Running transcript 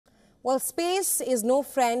Well, space is no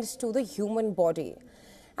friend to the human body.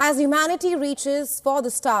 As humanity reaches for the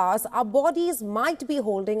stars, our bodies might be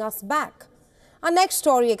holding us back. Our next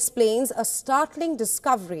story explains a startling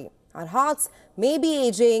discovery. Our hearts may be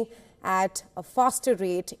aging at a faster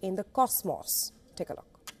rate in the cosmos. Take a look.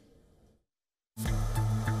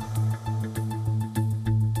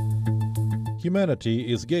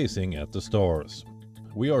 Humanity is gazing at the stars.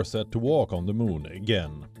 We are set to walk on the moon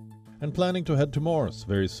again, and planning to head to Mars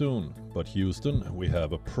very soon. But Houston, we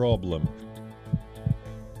have a problem.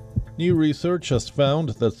 New research has found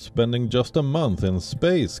that spending just a month in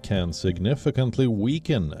space can significantly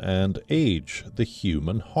weaken and age the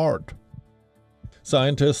human heart.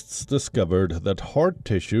 Scientists discovered that heart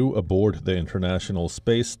tissue aboard the International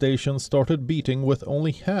Space Station started beating with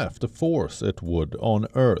only half the force it would on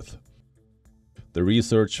Earth. The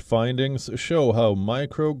research findings show how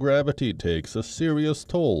microgravity takes a serious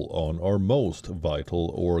toll on our most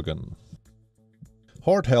vital organ.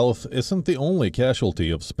 Heart health isn't the only casualty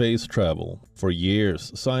of space travel. For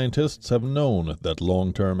years, scientists have known that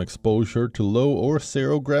long-term exposure to low or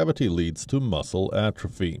zero gravity leads to muscle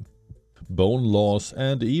atrophy, bone loss,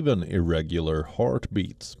 and even irregular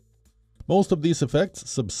heartbeats. Most of these effects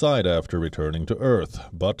subside after returning to Earth,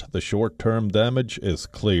 but the short-term damage is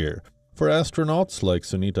clear. For astronauts like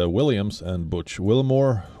Sunita Williams and Butch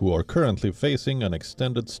Wilmore, who are currently facing an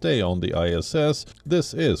extended stay on the ISS,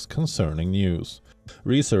 this is concerning news.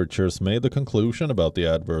 Researchers made the conclusion about the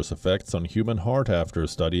adverse effects on human heart after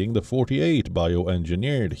studying the 48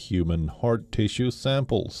 bioengineered human heart tissue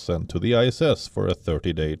samples sent to the ISS for a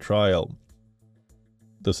 30-day trial.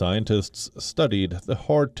 The scientists studied the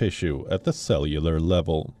heart tissue at the cellular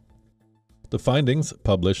level. The findings,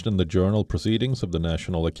 published in the journal Proceedings of the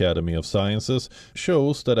National Academy of Sciences,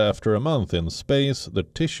 shows that after a month in space, the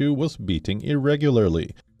tissue was beating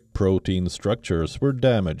irregularly. Protein structures were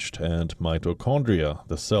damaged, and mitochondria,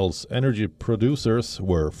 the cell's energy producers,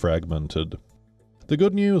 were fragmented. The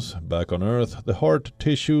good news, back on Earth, the heart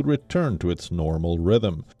tissue returned to its normal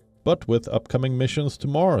rhythm. But with upcoming missions to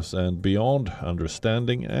Mars and beyond,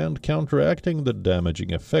 understanding and counteracting the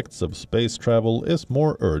damaging effects of space travel is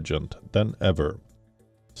more urgent than ever.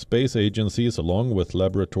 Space agencies, along with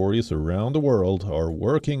laboratories around the world, are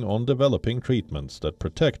working on developing treatments that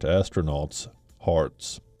protect astronauts'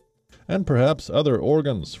 hearts, and perhaps other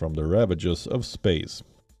organs from the ravages of space.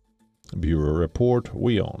 Bureau Report,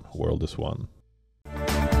 WION World is One.